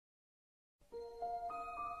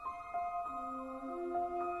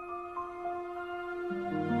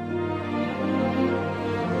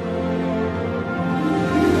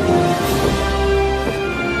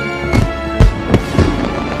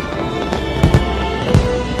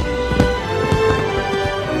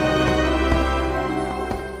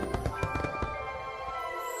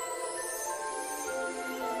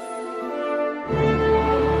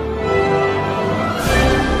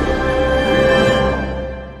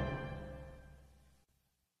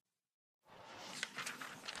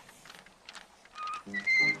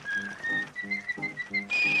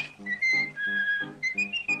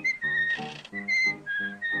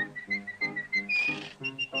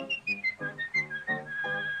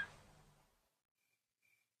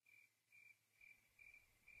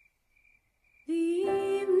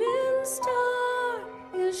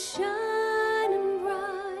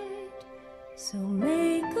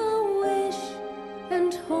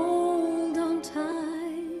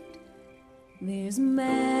There's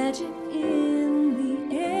magic in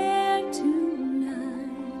the air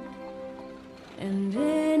tonight, and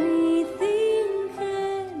anything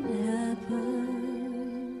can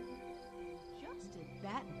happen. Just at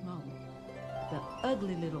that moment, the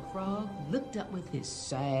ugly little frog looked up with his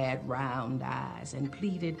sad round eyes and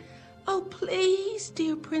pleaded, "Oh, please,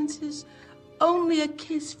 dear princess, only a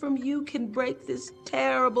kiss from you can break this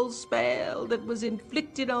terrible spell that was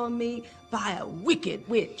inflicted on me by a wicked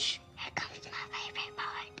witch." Here comes my favorite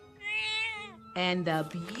part. And the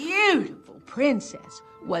beautiful princess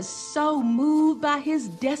was so moved by his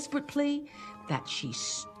desperate plea that she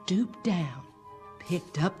stooped down,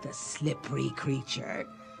 picked up the slippery creature,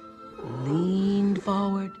 leaned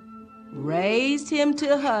forward, raised him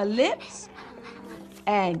to her lips,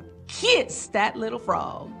 and kissed that little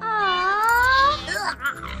frog.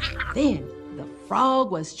 Then the frog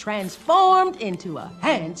was transformed into a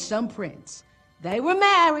handsome prince. They were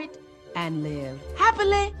married and lived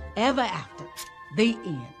happily ever after. The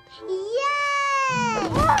end. Yay!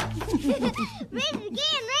 Read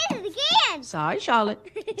it again! Sorry, Charlotte.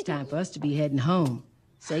 It's time for us to be heading home.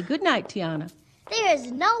 Say goodnight, Tiana. There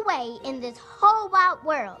is no way in this whole wide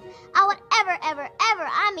world I would ever,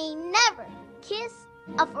 I mean never, kiss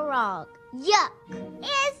a frog. Yuck.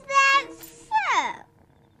 Is that so?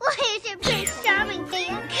 Well, here's your Prince Charming,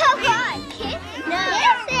 dear. Come on, kiss him. No.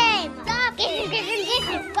 Kiss him. Stop it. Kiss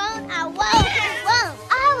him. Won't. I won't.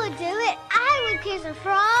 I would do it. I would kiss a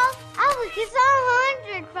frog. I would kiss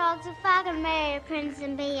 100 frogs if I could marry a prince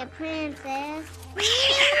and be a princess.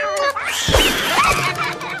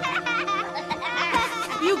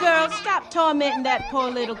 You girls, stop tormenting that poor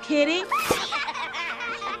little kitty.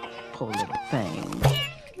 Poor little thing.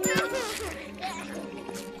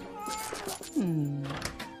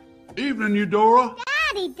 Evening, Eudora.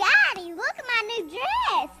 Daddy, look at my new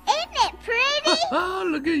dress. Isn't it pretty?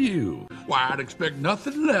 Look at you. Why, I'd expect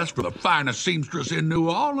nothing less for the finest seamstress in New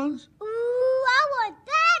Orleans. Ooh, I want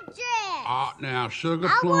that dress. Now, Sugar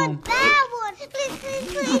I Plum. want that one.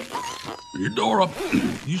 Please. Eudora,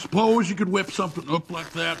 you suppose you could whip something up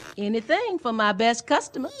like that? Anything for my best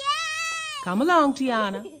customer. Yay! Come along,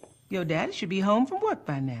 Tiana. Your daddy should be home from work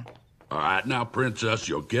by now. All right, now, Princess,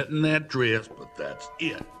 you're getting that dress, but that's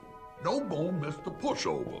it. No more Mr.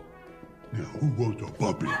 Pushover. Now, who wants a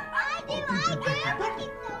puppy? I do. Looking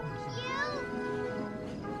so cute.